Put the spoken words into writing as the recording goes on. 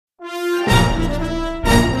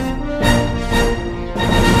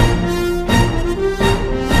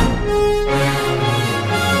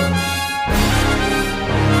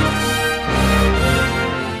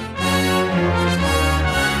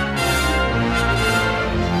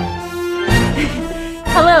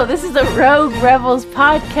Hello, this is the Rogue Rebels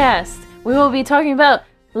podcast. We will be talking about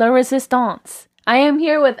La Resistance. I am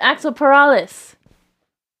here with Axel Perales.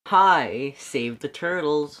 Hi, save the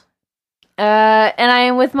turtles. And I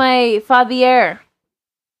am with my Favier,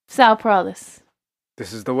 Sal Perales.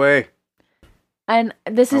 This is the way. And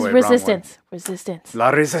this is wait, Resistance. Resistance. La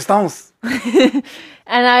Resistance. And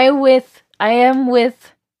I am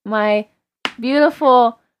with my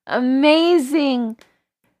beautiful, amazing,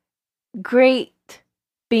 great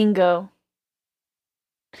bingo.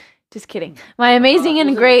 Just kidding. My amazing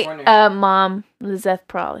and great mom, Lizeth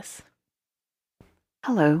Perales.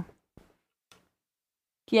 Hello.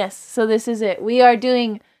 Yes, so this is it.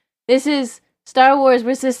 This is Star Wars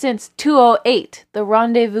Resistance 208, the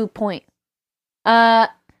rendezvous point.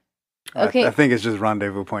 Okay. I think it's just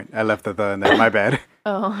rendezvous point. I left the in there. My bad.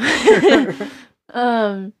 Oh.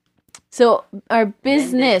 So our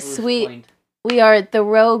business, we are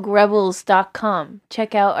theroguerebels.com.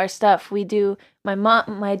 Check out our stuff. We do,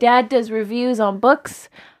 my dad does reviews on books.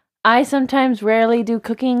 I sometimes rarely do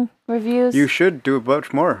cooking reviews. You should do a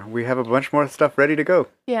bunch more. We have a bunch more stuff ready to go.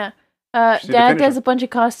 Yeah. Dad does a bunch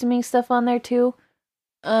of costuming stuff on there too.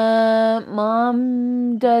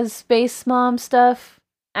 Mom does Space Mom stuff.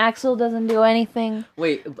 Axel doesn't do anything.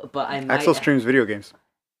 Wait, but I might... Axel streams video games.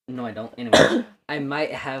 No, I don't. Anyway, I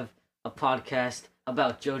might have a podcast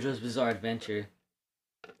about JoJo's Bizarre Adventure.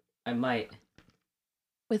 I might.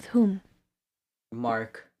 With whom?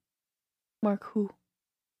 Mark. Mark who?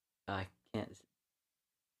 I can't... It's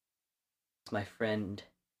my friend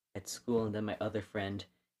at school, and then my other friend,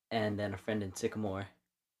 and then a friend in Sycamore.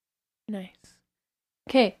 Nice.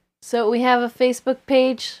 Okay, so we have a Facebook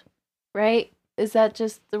page, right? Is that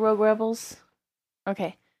just the Rogue Rebels?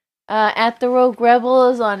 Okay. At the Rogue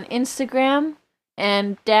Rebels on Instagram,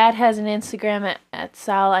 and Dad has an Instagram at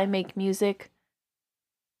Sal I Make Music.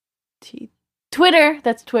 Twitter,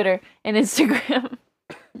 that's Twitter, and Instagram.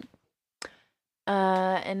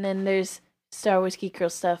 And then there's Star Wars Geek Girl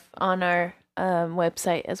stuff on our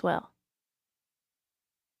website as well.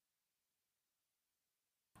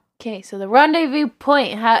 Okay, so the rendezvous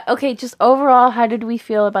point. Just overall, how did we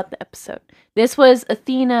feel about the episode? This was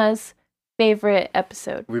Athena's favorite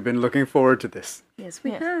episode. We've been looking forward to this. Yes,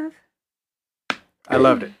 we have. I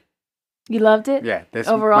loved it. You loved it? Yeah, this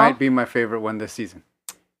overall might be my favorite one this season.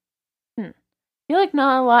 I feel like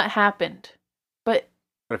not a lot happened, but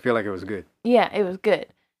I feel like it was good. Yeah, it was good.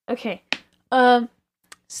 Okay.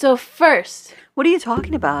 So first, What are you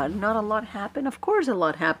talking about? Not a lot happened? Of course a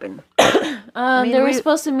lot happened. they were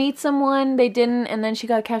supposed to meet someone, they didn't, and then she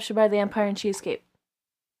got captured by the Empire and she escaped.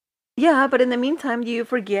 Yeah, but in the meantime, do you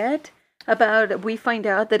forget about, we find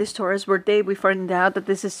out that it's Tora's birthday, we find out that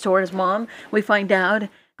this is Tora's mom, we find out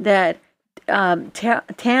that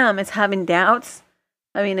Tam is having doubts.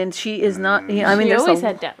 I mean, and she is not, She always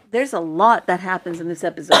had doubts. There's a lot that happens in this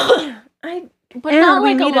episode. But not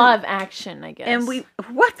like a lot of action, I guess. And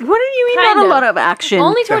what do you mean not a lot of action?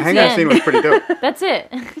 Only The towards the hangout scene end. was pretty dope. That's it.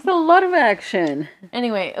 There's a lot of action.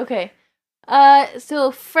 Anyway, okay. So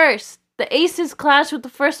first, the Aces clash with the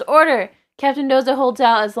First Order. Captain Doza holds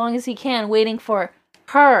out as long as he can, waiting for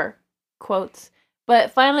her, quotes, but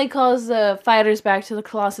finally calls the fighters back to the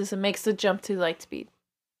Colossus and makes the jump to light speed.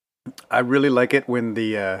 I really like it when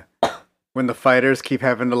the fighters keep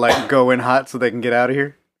having to go in hot so they can get out of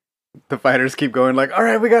here. The fighters keep going all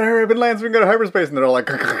right, we gotta hurry up and land so we can go to hyperspace, and they're all like,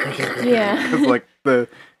 yeah, it's the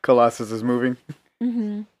Colossus is moving.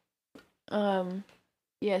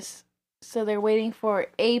 Yes. So they're waiting for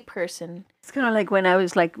a person. It's kind of like when I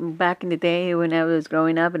was back in the day when I was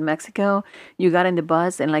growing up in Mexico. You got in the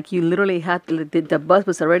bus and you literally had to, the bus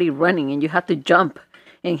was already running and you had to jump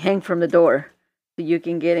and hang from the door so you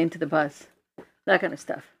can get into the bus. That kind of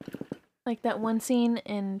stuff. Like that one scene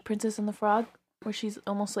in Princess and the Frog where she's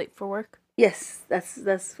almost late for work. Yes, that's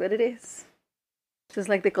what it is. Just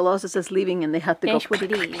like the Colossus is leaving and they have to That's go. what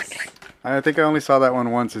it is. I think I only saw that one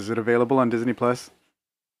once. Is it available on Disney Plus?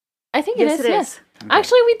 I think Yes, it is. it Yes. is. Okay.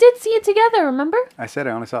 Actually, we did see it together. Remember? I said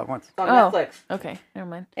I only saw it once. It's on Oh. Netflix. Okay, never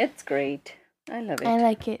mind. It's great. I love it. I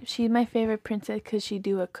like it. She's my favorite princess because she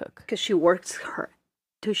do a cook. Because she works her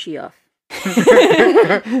tushy off.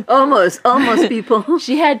 almost people.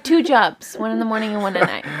 She had 2 jobs, one in the morning and one at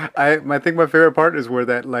night. I think my favorite part is where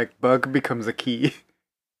that bug becomes a key.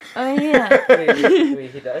 Oh yeah.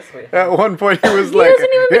 Wait, he does? Wait. At one point he was He like,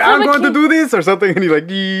 doesn't even "Hey, I'm become a going to key. do this" or something, and he like,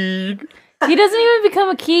 "Yeet." He doesn't even become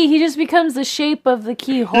a key. He just becomes the shape of the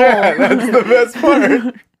keyhole. Yeah, that's the best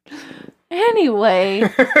part. Anyway,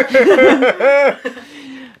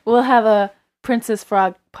 we'll have a Princess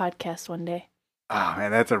Frog podcast one day. Oh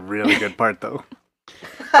man, that's a really good part though.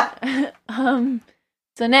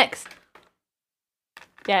 So next.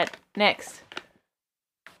 Dad, next.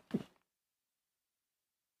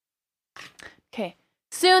 Okay.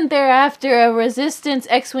 Soon thereafter, a Resistance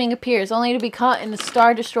X-Wing appears, only to be caught in the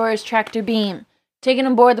Star Destroyer's tractor beam. Taken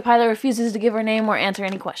on board, the pilot refuses to give her name or answer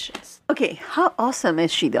any questions. Okay, how awesome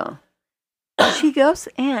is she though? She goes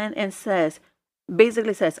in and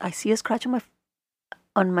basically says, "I see a scratch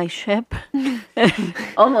on my ship."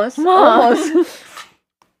 almost, Mom. almost.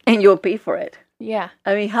 And you'll pay for it. Yeah.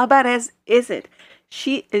 I mean, how bad is it?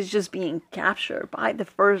 She is just being captured by the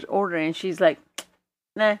First Order, and she's like,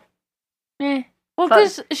 "Nah." Well,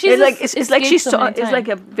 because she's It's like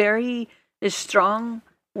a very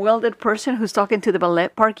strong-willed person who's talking to the valet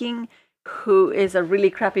parking, who is a really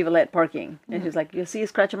crappy valet parking, and she's like, "You'll see a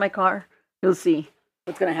scratch on my car. You'll see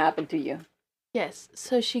what's gonna happen to you." Yes.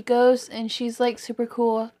 So she goes and she's like super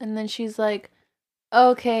cool, and then she's like,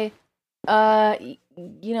 "Okay, oh,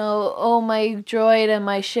 my droid and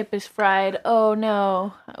my ship is fried. Oh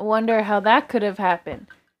no, I wonder how that could have happened."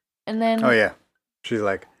 And then Oh yeah, she's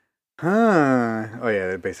like, huh? Oh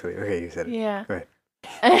yeah, basically. Okay, you said it. yeah. Go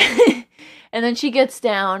ahead. And then she gets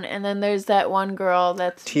down, and then there's that one girl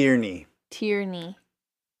that's Tierney.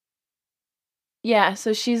 Yeah,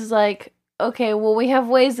 so she's like, "Okay, well, we have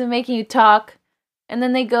ways of making you talk." And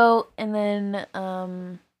then they go, and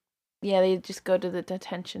then they just go to the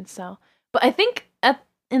detention cell. But I think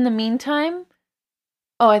in the meantime,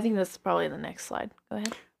 I think that's probably the next slide. Go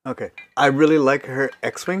ahead. Okay, I really like her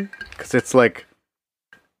X-wing because it's like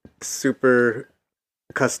super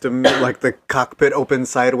custom, like the cockpit opens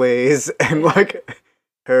sideways, and like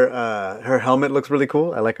her helmet looks really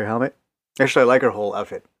cool. I like her helmet. Actually, I like her whole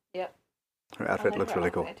outfit. Yep. Her outfit looks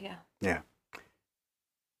really cool. Yeah. Yeah.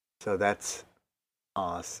 So that's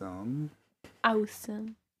awesome.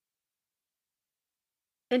 Awesome.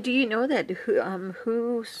 And do you know that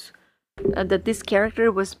that this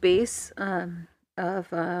character was based of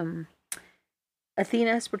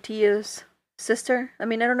Athena Portillo's sister? I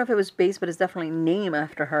mean, I don't know if it was based, but it's definitely named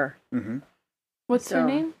after her. Mm-hmm. What's her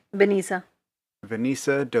name? Benissa.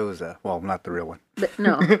 Vanessa Doza. Well, not the real one. But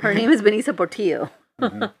no, her name is Benissa Portillo.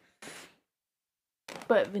 Mm-hmm.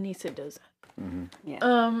 But Vanessa does that. Mm-hmm.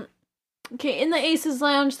 Yeah. Okay, in the Aces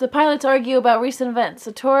Lounge, the pilots argue about recent events.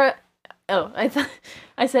 So Tora... Oh,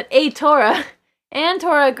 I said a Tora. And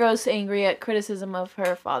Tora grows angry at criticism of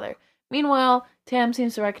her father. Meanwhile, Tam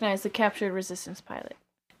seems to recognize the captured Resistance pilot.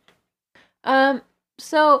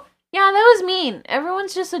 So, yeah, that was mean.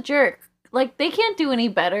 Everyone's just a jerk. Like, they can't do any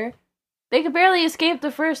better. They could barely escape the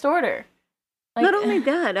First Order. Like, Not only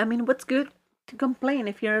that, I mean, what's good to complain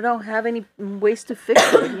if you don't have any ways to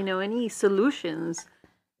fix it, any solutions?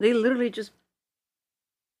 They literally just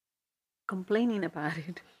complaining about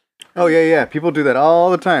it. Oh yeah. People do that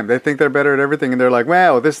all the time. They think they're better at everything, and they're like,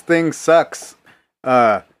 "Wow, this thing sucks."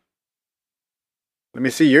 Let me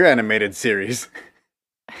see your animated series.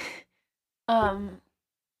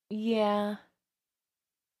 Yeah.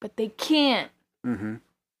 But they can't. Mm-hmm.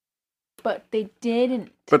 But they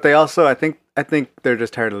didn't. But they also, I think they're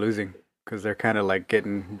just tired of losing because they're kind of like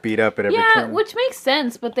getting beat up at every turn. Which makes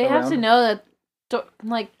sense, but they have to Around. know that,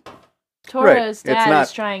 Tora's Right. dad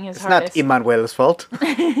is trying his hardest. It's not Emmanuel's fault.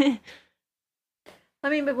 I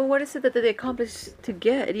mean, but what is it that they accomplished to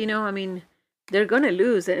get? I mean, they're going to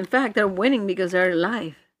lose. In fact, they're winning because they're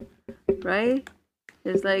alive. Right?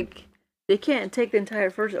 It's like they can't take the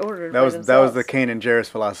entire First Order. That was the Kanan and Jarrus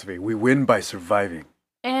philosophy. We win by surviving.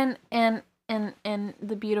 and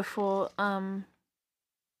the beautiful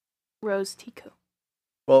Rose Tico.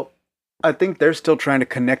 Well, I think they're still trying to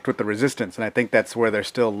connect with the Resistance, and I think that's where they're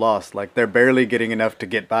still lost. Like, they're barely getting enough to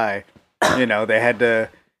get by. They had to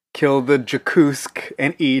kill the Jakusk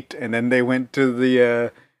and eat, and then they went to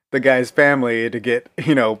the guy's family to get,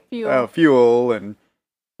 fuel, and,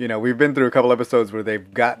 we've been through a couple episodes where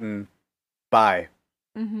they've gotten by.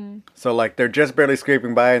 Mm-hmm. So, like, they're just barely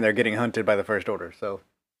scraping by, and they're getting hunted by the First Order, so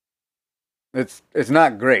it's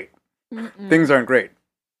not great. Mm-mm. Things aren't great.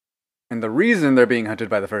 And the reason they're being hunted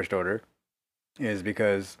by the First Order is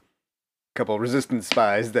because a couple of Resistance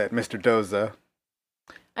spies that Mr. Doza...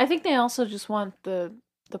 I think they also just want the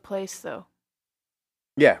place, though.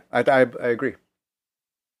 Yeah, I agree.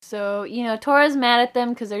 So, Tora's mad at them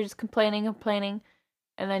because they're just complaining,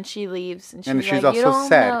 and then she leaves. And she's And she's like, "You also don't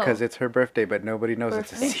sad know." because it's her birthday, but nobody knows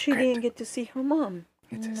it's a And she secret. didn't get to see her mom.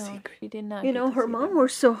 It's a No, secret. she did not. You get know, to her see mom them.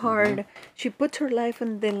 works so hard. She puts her life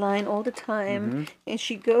on the line all the time. And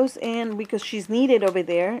she goes in because she's needed over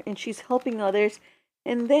there and she's helping others.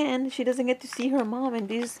 And then she doesn't get to see her mom. And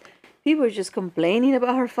these people are just complaining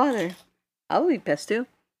about her father. I would be pissed too.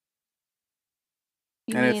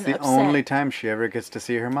 You And mean it's the upset. only time she ever gets to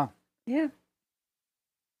see her mom. Yeah.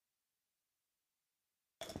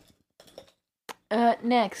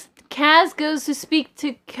 Next, Kaz goes to speak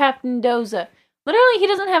to Captain Doza. Literally, he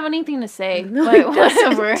doesn't have anything to say, No, but he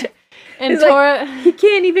doesn't. whatever. And It's like, Tora, he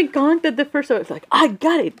can't even contact the first one. It's like, I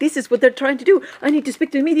got it. This is what they're trying to do. I need to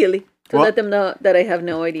speak to them immediately to Well- let them know that I have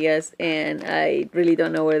no ideas and I really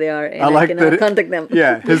don't know where they are and I I, like cannot that it- contact them.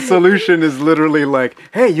 Yeah, his solution is literally like,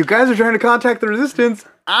 hey, you guys are trying to contact the resistance.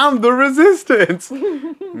 I'm the resistance.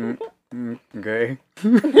 Okay.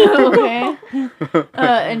 okay.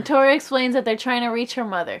 And Tora explains that they're trying to reach her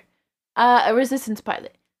mother, a resistance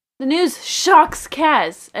pilot. The news shocks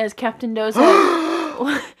Kaz as Captain Doza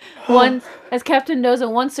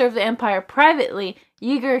once served the Empire privately.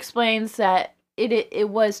 Yeager explains that it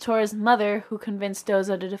was Tora's mother who convinced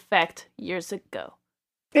Doza to defect years ago.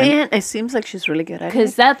 And it seems like she's really good at it.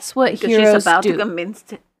 Because that's what Because heroes she's about do. to convince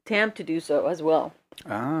Tam to do so as well.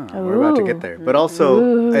 Ah, we're about to Ooh. get there. But also,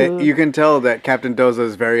 Ooh. you can tell that Captain Doza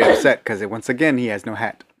is very upset because once again, he has no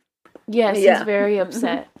hat. Yes, Yeah. he's very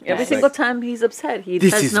upset. Every Yes. single time he's upset, he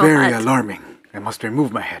This has is no very hat. alarming. I must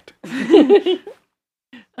remove my hat.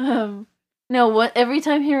 No, what? Every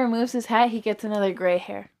time he removes his hat, he gets another gray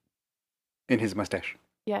hair. In his mustache.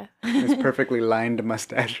 Yeah. His perfectly lined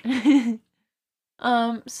mustache.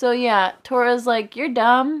 So yeah, Tora's like, you're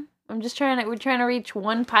dumb. We're trying to reach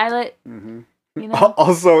one pilot. Hmm You know?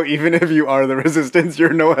 Also, even if you are the resistance,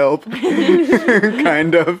 you're no help.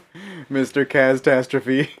 Kind of. Mr.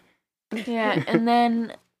 Catastrophe. Yeah, and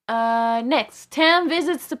then next, Tam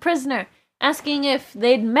visits the prisoner, asking if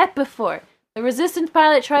they'd met before. The resistance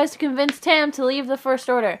pilot tries to convince Tam to leave the First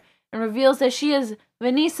Order and reveals that she is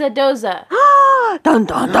Vanessa Doza. Dun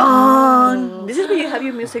dun dun! This is where you have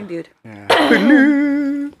your music, dude. Yeah.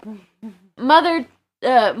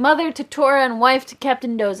 Mother to Tora and wife to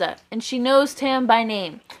Captain Doza, and she knows Tam by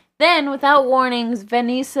name. Then, without warnings,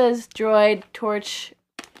 Vanessa's droid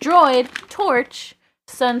Torch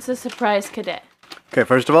sends a surprise cadet. Okay,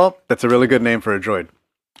 first of all, that's a really good name for a droid.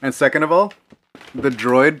 And second of all, the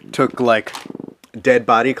droid took like dead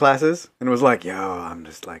body classes and was like, yo, I'm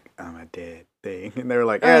a dead thing. And they were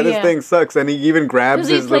like, Oh, this yeah. thing sucks. And he even grabs 'Cause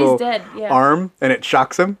he his plays little dead, yeah. arm and it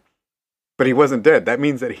shocks him. But he wasn't dead. That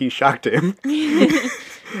means that he shocked him.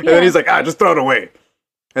 And then he's like, just throw it away.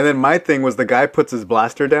 And then my thing was the guy puts his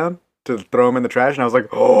blaster down to throw him in the trash. And I was like,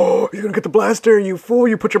 oh, you're going to get the blaster, you fool.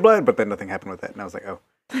 You put your blaster. But then nothing happened with that. And I was like, oh.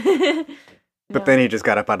 But then he just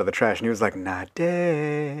got up out of the trash and he was like, not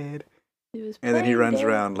dead. He was And then he playing runs dead.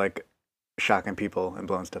 around like shocking people and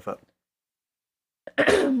blowing stuff up.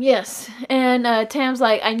 Yes, and Tam's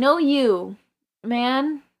like, I know you,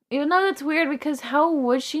 man. Even though that's weird, because how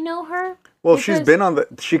would she know her? Well, she's Because-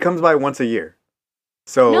 been she comes by once a year.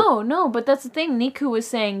 So No, but that's the thing. Niku was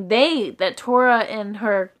saying that Tora and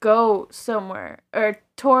her go somewhere, or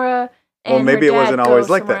Tora and Well, maybe her it dad wasn't go always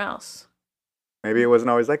like somewhere that. else. maybe it wasn't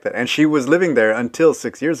always like that. And she was living there until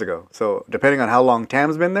 6 years ago. So depending on how long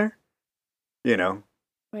Tam's been there,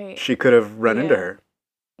 Wait, she could have run into Yeah. her.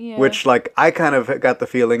 yeah. Which, like, I kind of got the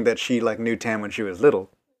feeling that she, like, knew Tam when she was little,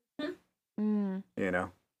 Mm.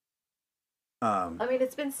 I mean,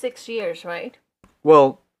 it's been 6 years, right?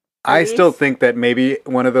 Well, I At still least- think that maybe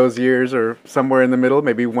one of those years or somewhere in the middle,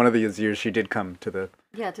 maybe one of these years she did come to the...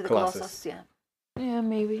 Yeah, to the Colossus. Colossus, yeah. Yeah,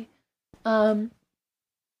 maybe.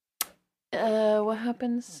 What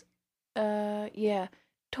happens? Yeah.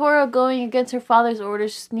 Tora, going against her father's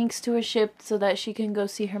orders, sneaks to a ship so that she can go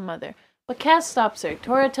see her mother. But Cass stops her.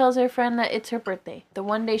 Tora tells her friend that it's her birthday, the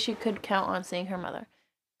one day she could count on seeing her mother.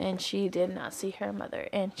 And she did not see her mother,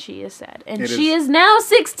 and she is sad. And It she is now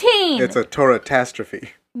 16! It's a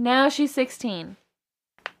Toratastrophe. Now she's 16.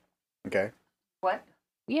 Okay. What?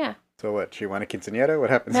 Yeah. So what? She won a quinceañera? What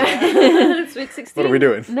happens? Sweet 16? What are we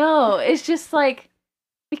doing? No, it's just like,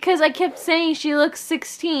 because I kept saying she looks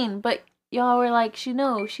 16, but y'all were like,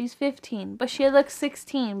 she's 15, but she looks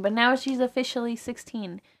 16, but now she's officially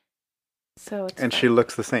 16. So it's And fine. she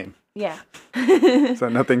looks the same. Yeah. So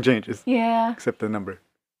nothing changes Yeah. except the number.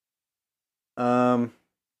 Yeah,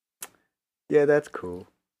 that's cool.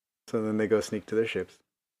 So then they go sneak to their ships.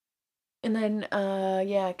 And then,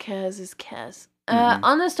 Kaz is Kaz. Mhm.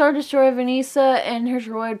 On the Star Destroyer, Vanessa and her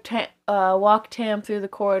droid walk Tam through the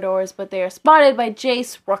corridors, but they are spotted by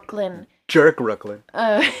Jace Rucklin. Jerk Rucklin.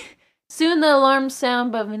 Soon the alarms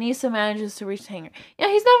sound, but Vanessa manages to reach the hangar. Yeah,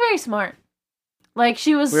 he's not very smart. Like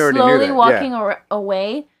she was We already knew slowly that, walking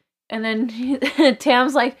away, and then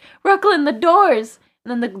Tam's like, "Brooklyn, the doors!"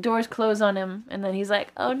 And then the doors close on him, and then he's like,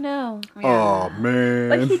 "Oh no." Oh man.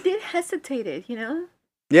 But he did hesitate, you know?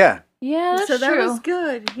 Yeah. Yeah, that's so that true. was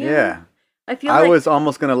good. Yeah. I feel I like was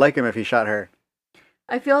almost gonna like him if he shot her.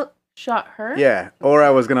 I feel Shot her. Yeah. Or I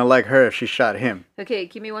was gonna like her if she shot him. okay.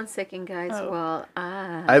 Give me 1 second, guys. Oh. Well,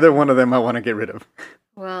 Either one of them I want to get rid of.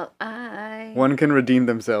 I One can redeem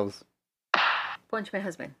themselves. punch my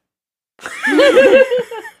husband.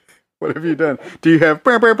 What have you done? Do you have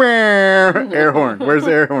air horn? Where's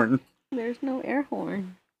the air horn? There's no air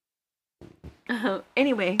horn.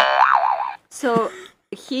 Anyway, so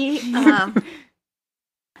he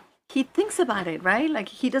thinks about it, right? Like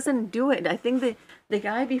he doesn't do it. I think the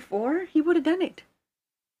guy before he would have done it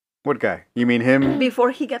What guy? You mean him?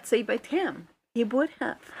 before he got saved by Tam. He would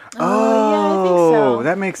have. Oh, yeah, I think so.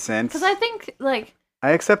 That makes sense. Because I think, like,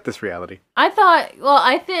 I accept this reality.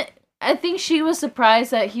 I think she was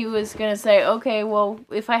surprised that he was gonna say, "Okay, well,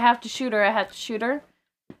 if I have to shoot her, I have to shoot her,"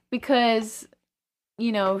 because,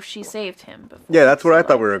 you know, she saved him before. Yeah, that's where So, I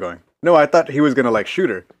thought we were going. No, I thought he was gonna like shoot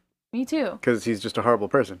her Me too. because he's just a horrible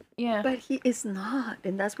person. Yeah. But he is not,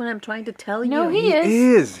 and that's what I'm trying to tell No, you. he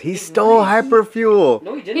is. He stole hyperfuel.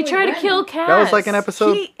 No, he didn't. He tried to When? kill Cass. That was like in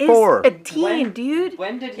episode He is 4. a teen, When- dude.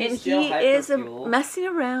 When did he And steal he is hyperfuel? messing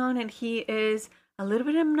around, and he is a little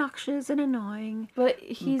bit obnoxious and annoying. But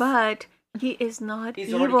he's. But he is not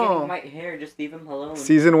He's already evil. getting white hair. Just leave him alone.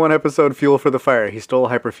 Season 1 episode Fuel for the Fire. He stole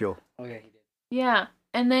hyperfuel. Oh yeah, he did. Yeah.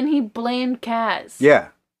 And then he blamed Cass. Yeah.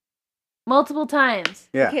 Multiple times.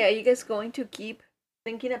 Yeah. Okay, are you guys going to keep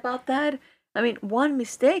thinking about that? I mean, one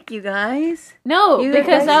mistake, you guys. No, You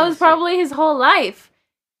because guys- that was probably his whole life.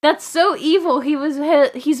 That's so evil.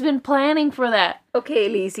 He's been planning for that. Okay,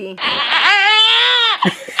 Lizzie.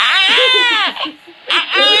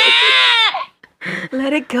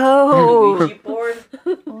 Let it go. Ouija board.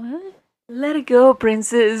 What? Let it go,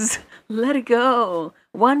 princess. Let it go.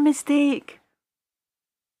 One mistake.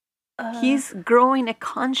 He's growing a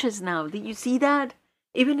conscience now. Did you see that?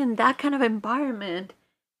 Even in that kind of environment,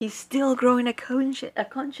 he's still growing a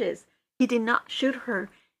conscience. He did not shoot her.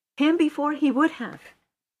 Him before he would have.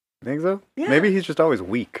 Think so? Yeah. Maybe he's just always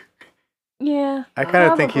weak. Yeah. I kind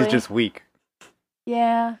of think he's probably. just weak.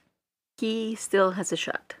 Yeah. He still has a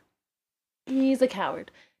shot. He's a coward.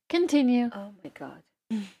 Continue. Oh my god.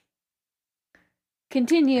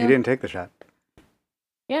 Continue. He didn't take the shot.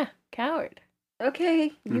 Yeah, coward.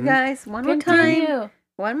 Okay, you Mhm. guys, one more time. Continue.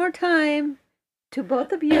 One more time. To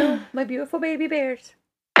both of you, my beautiful baby bears.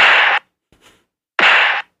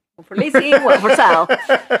 One for Lizzie, one for Sal.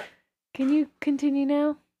 Can you continue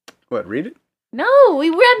now? What, read it? No, we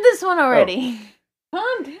read this one already.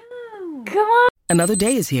 Calm down. Come on. Another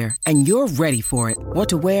day is here, and you're ready for it. What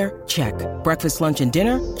to wear? Check. Breakfast, lunch, and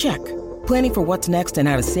dinner? Check. Planning for what's next and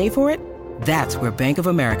how to save for it? That's where Bank of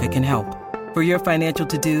America can help. For your financial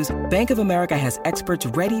to-dos, Bank of America has experts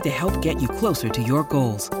ready to help get you closer to your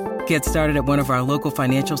goals. Get started at one of our local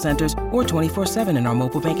financial centers or 24/7 in our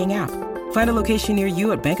mobile banking app. Find a location near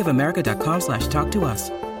you at bankofamerica.com/talktous.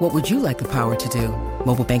 What would you like the power to do?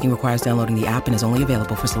 Mobile banking requires downloading the app and is only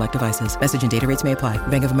available for select devices. Message and data rates may apply.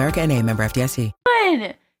 Bank of America N.A., member FDIC.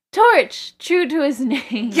 One. Torch, true to his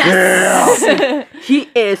name. Yes! He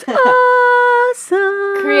is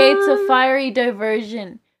awesome. Creates a fiery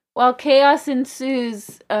diversion. While chaos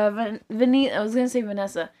ensues, I was going to say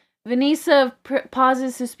Vanessa. Vanessa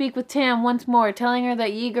pauses to speak with Tam once more, telling her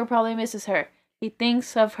that Yeager probably misses her. He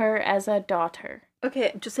thinks of her as a daughter.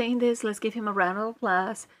 Okay, just saying this, let's give him a round of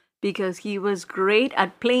applause because he was great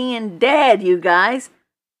at playing dead, you guys.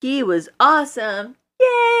 He was awesome. Yay!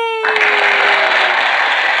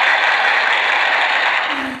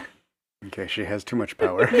 Okay, she has too much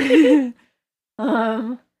power.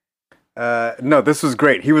 Um, No, this was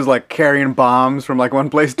great. He was like carrying bombs from like one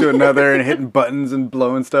place to another and hitting buttons and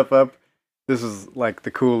blowing stuff up. This is like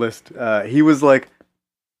the coolest. He was like,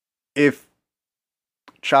 if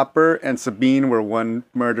Chopper and Sabine were one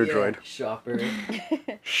murder droid. Shopper.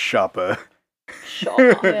 Chopper.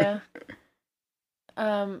 yeah.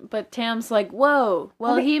 But Tam's like, whoa,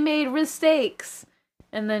 well, he made mistakes.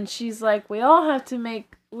 And then she's like, we all have to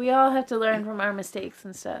learn from our mistakes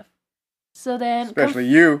and stuff. So then, Especially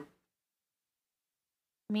you.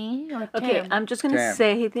 me or Tam? Okay, I'm just going to Tam.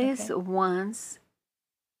 say this Okay. once.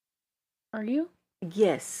 Are you?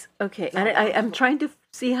 Yes. Okay. I'm trying to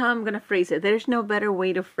see how I'm going to phrase it. There's no better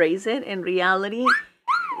way to phrase it in reality.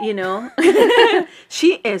 You know,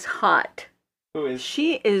 she is hot. Who is?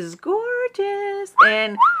 She is gorgeous.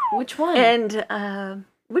 And Which one? what do you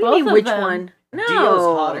Both mean, of which them. one? No.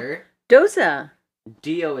 Dio's hotter. Dosa.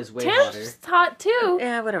 Dio is way Tam's hot too.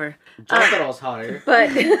 Yeah, whatever. hotter. Jotaro's hotter.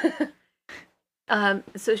 But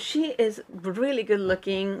so she is really good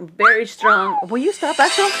looking, very strong. Will you stop,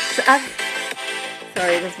 Axel?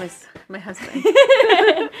 Sorry, that's my husband.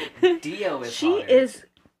 Dio is She hotter. is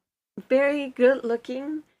very good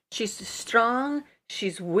looking. She's strong.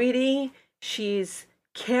 She's witty. She's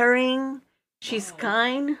caring. She's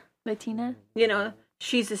kind. Latina. You know,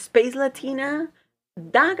 she's a space Latina.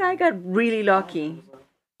 That guy got really lucky.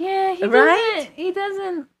 Yeah, he Right? doesn't. He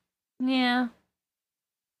doesn't. Yeah,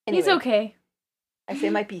 Anyway, he's okay. I say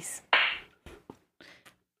my piece.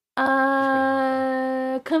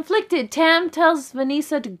 Conflicted. Tam tells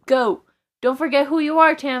Vanessa to go. Don't forget who you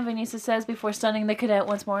are, Tam, Vanessa says before stunning the cadet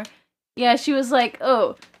once more. Yeah, she was like,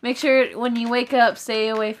 oh, make sure when you wake up, stay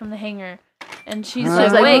away from the hangar. And she's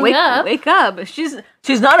like, wake up. Wake up. She's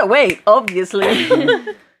not awake, obviously.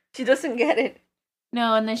 She doesn't get it.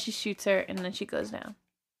 No, and then she shoots her, and then she goes down.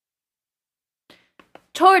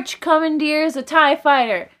 Torch commandeers a TIE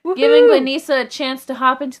fighter, giving Vanessa a chance to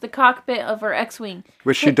hop into the cockpit of her X-Wing.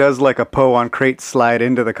 Which she does like a Poe on crate slide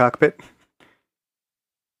into the cockpit.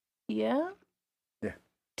 Yeah? Yeah.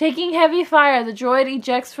 Taking heavy fire, the droid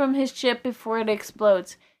ejects from his ship before it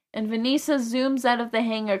explodes, and Vanessa zooms out of the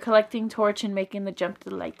hangar, collecting Torch and making the jump to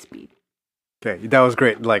the light speed. Okay, that was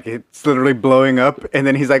great. Like, it's literally blowing up, and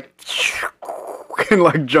then he's like, and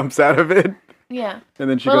like jumps out of it. Yeah. And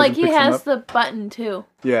then she But goes like and he picks him has up. the button too.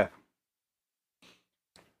 Yeah.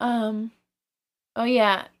 Oh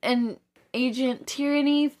yeah, and Agent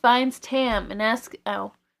Tyranny finds Tam and asks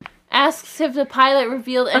if the pilot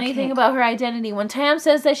revealed anything about her identity. When Tam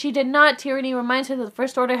says that she did not, Tyranny reminds her that the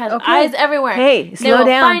First Order has eyes everywhere. Hey, They slow will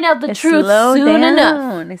down. find out the truth Slow soon down.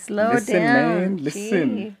 enough. Slow Listen, down. man,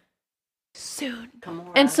 listen. Gee. Soon. Come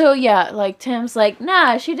on. And so yeah, like Tam's like,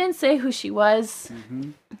 nah, she didn't say who she was.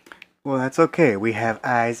 Well, that's okay. We have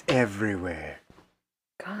eyes everywhere.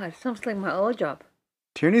 God, sounds like my old job.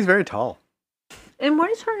 Tierney's very tall. And what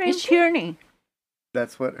is her name? Is she? Tierney.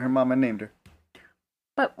 That's what her mama named her.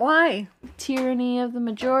 But why? Tyranny of the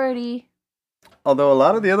majority. Although a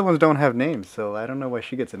lot of the other ones don't have names, so I don't know why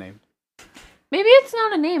she gets a name. Maybe it's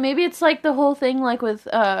not a name. Maybe it's like the whole thing, like with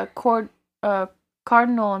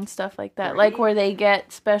Cardinal and stuff like that, like where they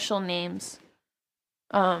get special names.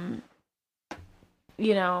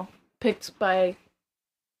 You know, picked by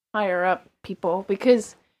higher up people,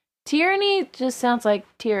 because tyranny just sounds like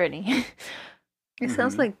tyranny. It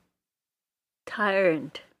sounds like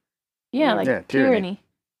tyrant. Yeah, like Yeah, tyranny. tyranny.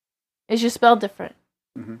 It's just spelled different.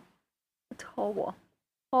 It's horrible.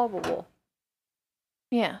 Horrible.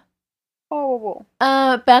 Yeah. Horrible.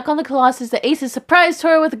 Back on the Colossus, the Aces surprised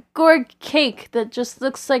her with a Gorg cake that just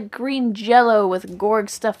looks like green jello with Gorg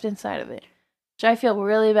stuffed inside of it. Which I feel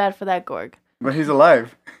really bad for that Gorg. But he's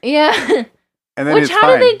alive. Yeah. And then Which, he's how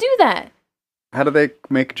fine. do they do that? How do they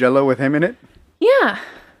make Jello with him in it? Yeah.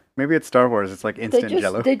 Maybe it's Star Wars. It's like instant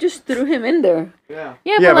Jello. They just threw him in there. Yeah.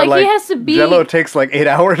 Yeah, but like he has to be Jello takes like 8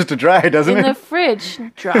 hours to dry, doesn't in it? the fridge.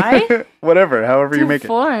 Dry? Whatever, however you To make it.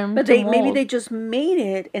 form, But to maybe mold. they just made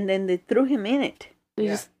it and then they threw him in it. They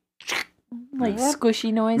just like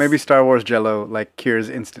squishy noise. Maybe Star Wars Jello like cures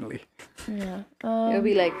instantly. Yeah. It'll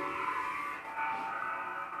be like,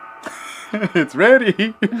 It's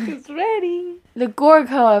ready. it's ready. The Gorg,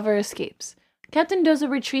 however, escapes. Captain Doza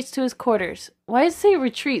retreats to his quarters. Why does he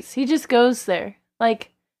retreats? He just goes there.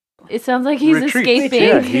 Like, it sounds like he's Retreats. escaping.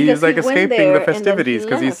 Yeah, Because he's like he went escaping there the and then he festivities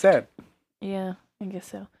because he's left. sad. Yeah, I guess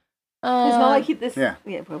so. It's not like he this. Yeah.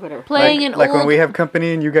 But whatever. Playing like, an like old... when we have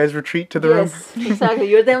company and you guys retreat to the room. Yes, exactly.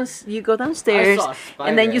 You go downstairs, I saw a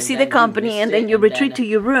and then spider, you see the then we company, missed and then it, you and retreat to then-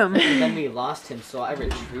 your room. And then we lost him, so I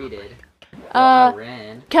retreated. I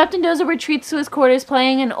ran. Captain Doza retreats to his quarters,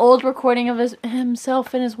 playing an old recording of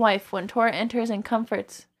himself and his wife when Tora enters and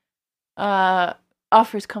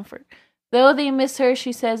offers comfort. Though they miss her,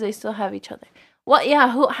 she says they still have each other. What? Yeah,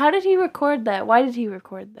 how did he record that? Why did he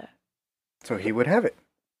record that? So he would have it.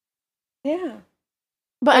 Yeah.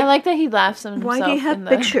 But I like that he laughs at himself Why do you have in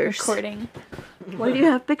the pictures? recording. Why do you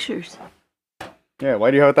have pictures? Yeah,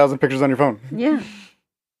 why do you have 1,000 pictures on your phone? Yeah.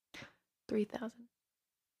 3,000.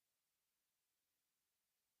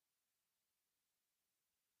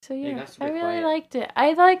 So You yeah, got I super really quiet. liked it.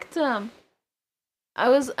 I liked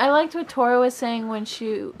I liked what Tora was saying when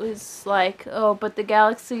she was like, "Oh, but the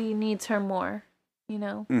galaxy needs her more." You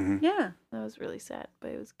know, Hmm Yeah. that was really sad,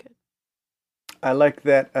 but it was good. I like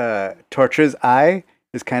that Torch's eye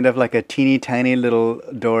is kind of like a teeny tiny little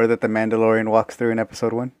door that the Mandalorian walks through in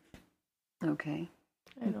episode 1. Okay.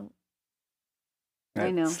 I don't. That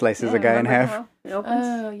I know. Slices Yeah, a guy in remember half. how it opens?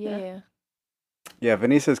 Oh yeah. Yeah,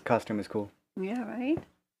 Vanessa's costume is cool. Yeah, right?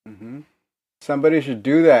 Hmm Somebody should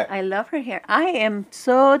do that. I love her hair. I am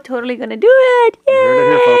so totally gonna do it. Yay! You heard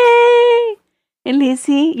it here, folks. And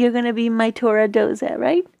Lizzie, you're gonna be my Tora Doza,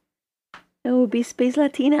 right? It will be Space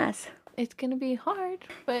Latinas. It's gonna be hard,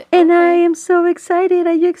 but And I okay. am so excited.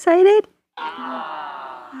 Are you excited?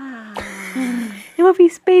 It will be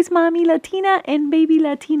Space Mommy Latina and Baby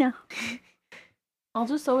Latina. I'll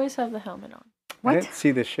just always have the helmet on. I What? didn't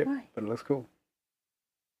see this ship, Why? but it looks cool.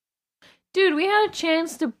 Dude, we had a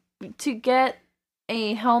chance to get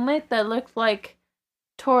a helmet that looked like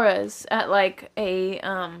Tora's at like a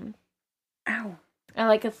Ow. at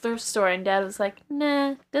like a thrift store, and Dad was like,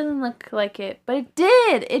 "Nah, doesn't look like it," but it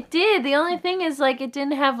did. It did. The only thing is like it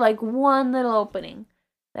didn't have like one little opening.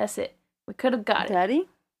 That's it. We could have got it. Daddy,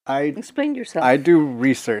 I explain yourself. I do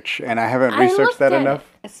research, and I haven't I researched looked that at enough.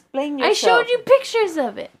 Explain I yourself. showed you pictures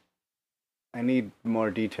of it. I need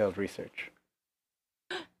more detailed research.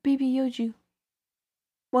 Baby Yoju.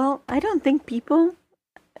 Well, I don't think people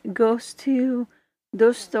goes to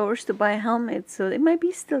those stores to buy helmets, so they might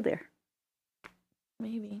be still there.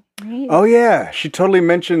 Maybe. Maybe. Oh yeah, she totally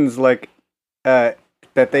mentions like that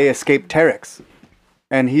they escaped Terex,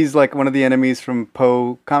 and he's like one of the enemies from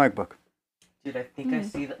Poe comic book. Dude, I think I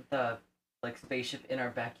see the like spaceship in our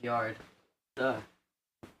backyard. Oh,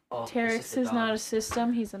 it's Terex just a is not dog. a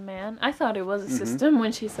system. He's a man. I thought it was a Mhm. system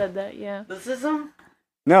when she said that. Yeah. The system?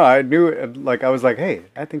 No, I knew it. Like I was like, hey,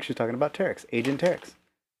 I think she's talking about Terex, Agent Terex,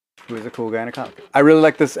 who is a cool guy in a comic. I really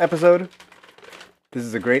like this episode. This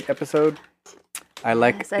is a great episode. I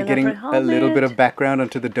like Yes, I love getting her a little bit helmet. of background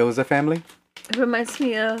onto the Doza family, It reminds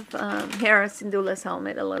me of Hera Syndulla's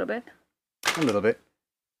helmet a little bit. a little bit.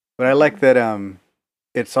 But I like that.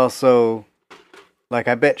 It's also like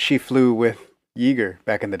I bet she flew with Yeager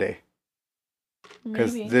back in the day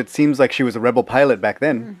because Maybe. it seems like she was a rebel pilot back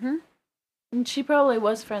then. Mm-hmm. And she probably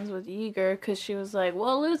was friends with Yeager because she was like,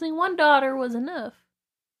 well, losing one daughter was enough.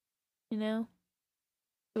 You know?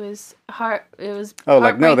 It was hard. It was. Oh,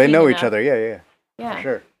 like no, they heartbreaking know each enough. other. Yeah, Yeah. for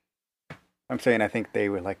sure. I'm saying I think they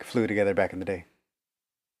were like flew together back in the day.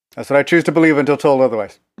 That's what I choose to believe until told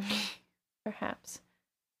otherwise. Perhaps.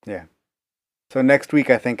 Yeah. So next week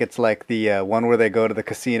I think it's like the one where they go to the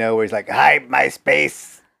casino where he's like, "Hi, my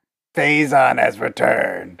space Phazon has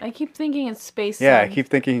returned." I keep thinking it's Space Yeah, I Sun. keep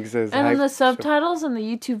thinking he says. And "Hi, then the so-" subtitles on the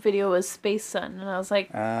YouTube video was Space Sun. And I was like,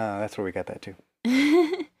 Ah, that's where we got that too.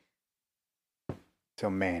 So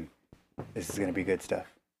man, this is gonna be good stuff.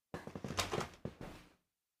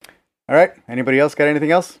 All right. Anybody else got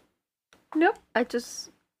anything else? Nope. I just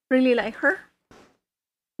really like her.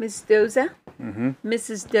 Miss Doza. Mm-hmm.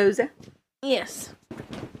 Mrs. Doza. yes.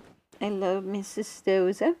 I love Mrs.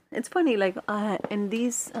 Doza. It's funny, like in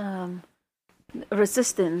these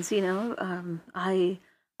resistance, you know, I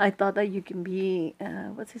thought that you can be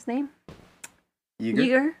what's his name?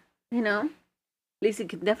 Yeager, you know. Lisa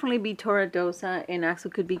could definitely be Tora Doza and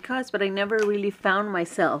Axel could be Cuz, but I never really found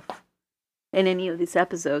myself in any of these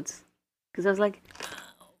episodes. Because I was like,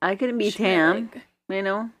 I couldn't be She, Tam, like- you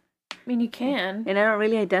know? I mean, you can. And I don't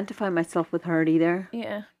really identify myself with her either.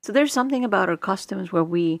 Yeah. So there's something about our costumes where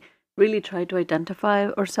we really try to identify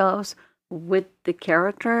ourselves with the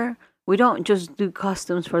character. We don't just do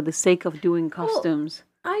costumes for the sake of doing costumes.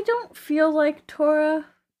 I don't feel like Tora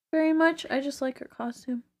very much. I just like her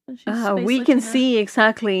costume. And she's Space We can Latina. see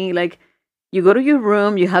exactly, like, you go to your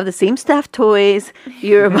room, you have the same stuffed toys,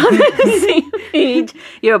 you're about the same age,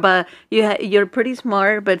 you're pretty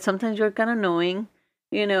smart, but sometimes you're kind of annoying,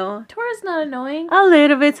 you know? Tora's not annoying. A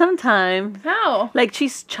little bit sometimes. How? Like,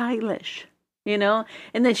 she's childish, you know?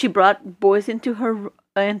 And then she brought boys into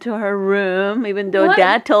her room, even though What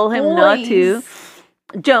Dad told him not to. boys?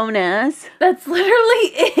 Jonas. That's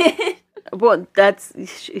literally it. Well,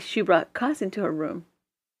 she brought Cass into her room.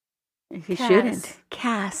 And she Cass. shouldn't.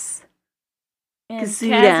 Cass. And Kazuda.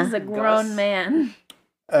 Cass is a grown Gus. man.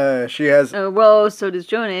 She has Well, so does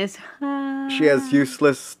Jonas. she has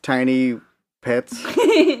useless tiny pets.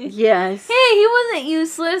 Yes. Hey, he wasn't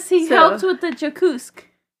useless. He So- helped with the Jakusk.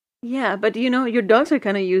 Yeah, but you know, your dogs are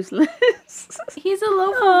kind of useless. He's a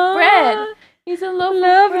loaf Aw. of bread. He's a loaf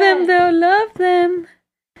Love of them, bread. though. Love them.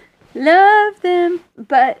 Love them.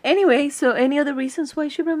 But anyway, so any other reasons why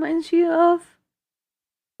she reminds you of,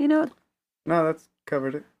 you know, No, that's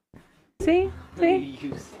covered it. see?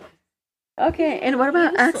 Okay, and what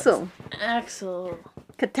about Useless. Axel? Axel.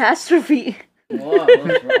 Catastrophe. What?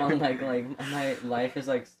 What's wrong? Like my life is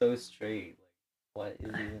like so straight. Like, what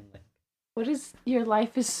is even like? What does your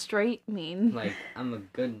life is straight mean? Like, I'm a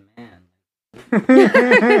good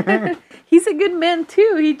man. He's a good man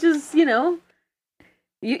too. He just, you know,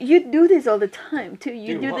 you do this all the time too.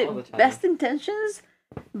 You Do do what all the the time? best intentions,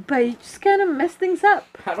 but you just kind of mess things up.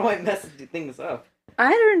 How do I mess things up?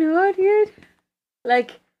 I don't know, dude.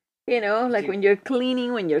 Like, like Dude. when you're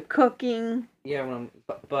cleaning, when you're cooking. Yeah,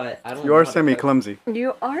 but I don't. You know are how to semi-clumsy.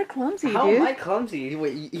 You are clumsy, cook. How dude. am I clumsy?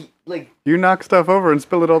 Wait, like You knock stuff over and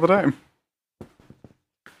spill it all the time.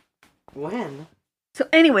 when? So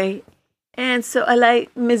anyway, and so I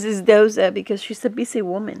like Mrs. Doza because she's a busy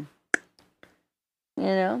woman.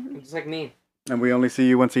 Just like me. And we only see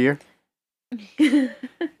you once a year?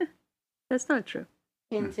 That's not true.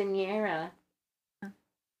 Quinceañera. I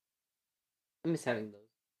miss having those.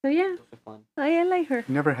 So yeah, Those are fun. I like her.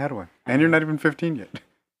 You never had one. And you're not even 15 yet.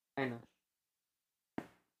 I know.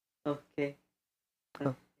 Okay.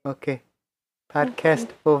 Okay. Podcast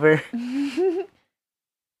over.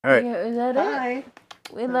 All right. Yeah, is that it? Bye.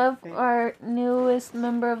 We love Okay. our newest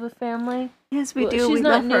member of the family. Yes, we Well, do. She's We not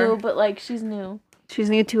love new, her. but like she's new. She's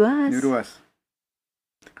new to us. New to us.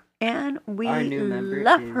 And we Our new member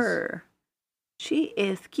love is- her. She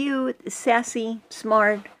is cute, sassy,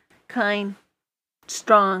 smart, kind,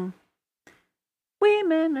 strong.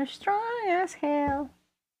 Women are strong as hell.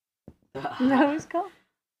 Is that what it's called?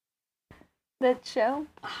 That show?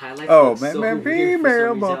 Highlights Oh, look man, so man, weird for some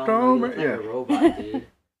female, reason. I don't know, you look like yeah. a robot, dude.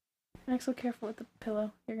 Axel, careful with the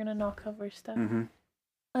pillow. You're gonna knock over stuff.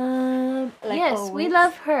 Mm-hmm. Like Yes, we always.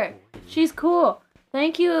 love her. She's cool.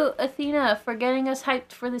 Thank you, Athena, for getting us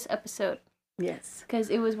hyped for this episode. Yes. Because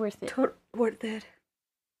it was worth it. Worth it.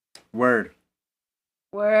 Word.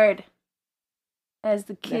 Word. As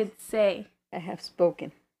the kids say. I have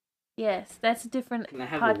spoken. Yes, that's a different Can I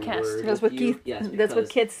have podcast. a word That's with what you? Keith- Yes, that's what because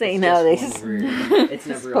kids say it's just nowadays. one word. It's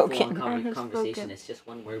never a Spoken. full-on I have conversation. spoken. It's just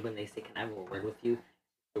one word. When they say, "Can I have a word with you?"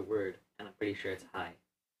 It's a word, and I'm pretty sure it's hi.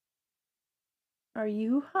 Are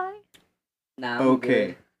you high? Nah,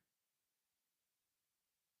 Okay.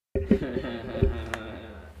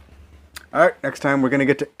 All right, next time we're going to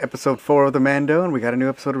get to episode 4 of The Mando, and we got a new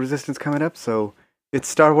episode of Resistance coming up, so it's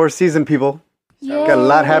Star Wars season, people. Yay. Got a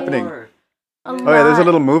lot happening. A Oh, yeah, there's a lot.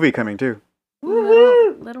 little movie coming, too.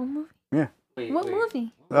 Little movie? Wait, What wait.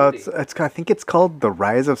 movie? What It's I think it's called The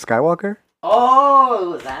Rise of Skywalker.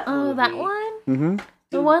 Oh, that movie. Oh, that one? Mm-hmm.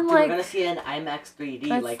 The one We're like gonna see it in IMAX 3D,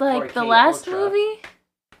 that's like like 4K the last Ultra. movie,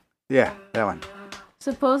 Yeah, that one.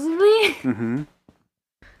 supposedly. Mm-hmm.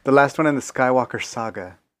 The last one in the Skywalker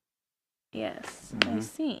saga. Yes, I Mhm.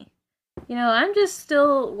 see. I'm just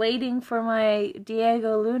still waiting for my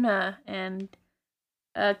Diego Luna and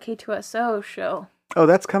K2SO show. Oh,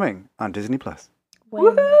 that's coming on Disney Plus.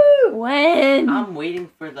 When? When? I'm waiting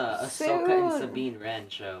for the Ahsoka and Soon. Sabine Wren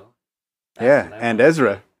show. Yeah, what I and wanna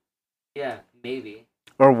Ezra. see. Yeah, maybe.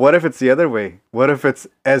 Or what if it's the other way? What if it's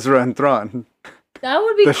Ezra and Thrawn? That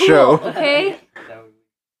would be The cool. show. Okay, That would be,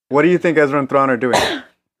 What do you think Ezra and Thrawn are doing?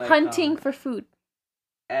 like, hunting for food.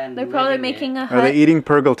 and They're probably living making a Are hut. they eating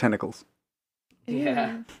Purgle tentacles?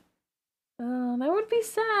 Yeah. Ew. Oh, that would be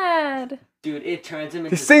sad. Dude, it turns him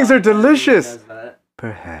into These things are something when he delicious. does that.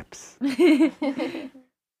 Perhaps.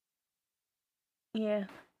 Yeah.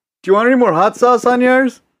 Do you want any more hot sauce on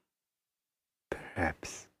yours?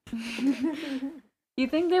 Perhaps. You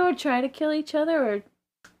think they would try to kill each other, or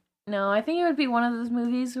no? I think it would be one of those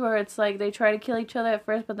movies where it's like they try to kill each other at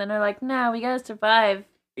first, but then they're like, "Nah, we gotta survive."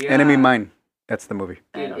 Yeah. Enemy Mine. That's the movie.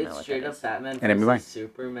 I Dude, don't know it's what straight that up is. Batman Enemy Mine. versus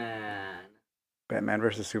Superman. Batman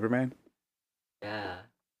versus Superman. Yeah.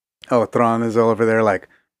 Oh, Thrawn is all over there like,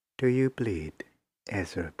 do you bleed,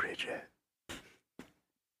 Ezra Bridger?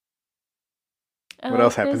 What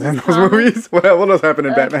else happens in those movies? What else happened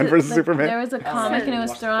in Batman versus Superman? There was a comic and it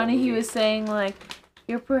was Thrawn, and he was saying like,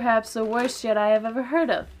 "You're perhaps the worst Jedi I've ever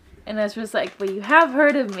heard of," and Ezra's like, "But you have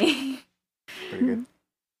heard of me." Pretty good.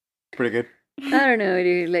 Pretty good. I don't know,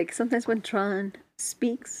 dude. Like, sometimes when Tron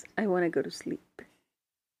speaks, I want to go to sleep.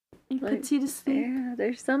 He Like, puts you to sleep. Yeah,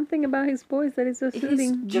 there's something about his voice that is so His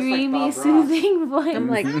soothing. Just like dreamy, Bob Ross. soothing voice. I'm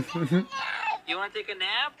like, You want to take a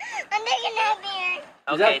nap? I'm taking a nap here. Is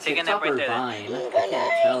Okay, that take a TikTok nap right or there. Vine? I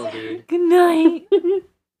can't tell, dude. Good night.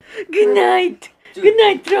 good night. Dude, Good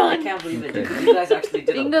night, I Tron. can't believe it. Okay. You guys actually did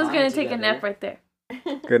a Dingo's Vine gonna take a together. nap right there.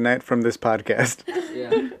 Good night from this podcast.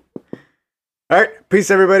 Yeah. All right. Peace,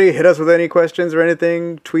 everybody. Hit us with any questions or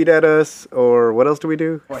anything. Tweet at us. Or what else do we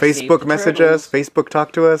do? Or save Facebook the message turtles. us. Facebook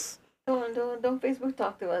talk to us. Don't Facebook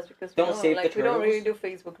talk to us because Don't save the we don't really do turtles.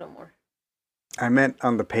 Facebook no more. I meant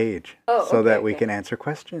on the page. Oh, so okay, that we okay. can answer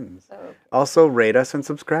questions. Oh, Also, rate us and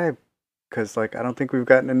subscribe. Because, I don't think we've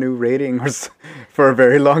gotten a new rating for a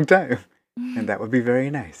very long time. And that would be very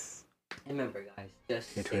nice. Remember, guys,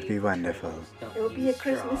 just It would save be the wonderful. turtles. Don't it will be a use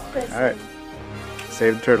Christmas straws. present. All right.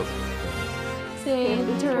 Save the turtles. Save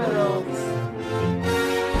the turtles.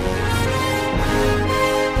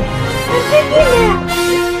 I'm taking a nap.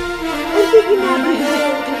 taking a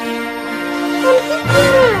nap. I'm taking a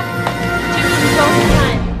nap. It's all the time.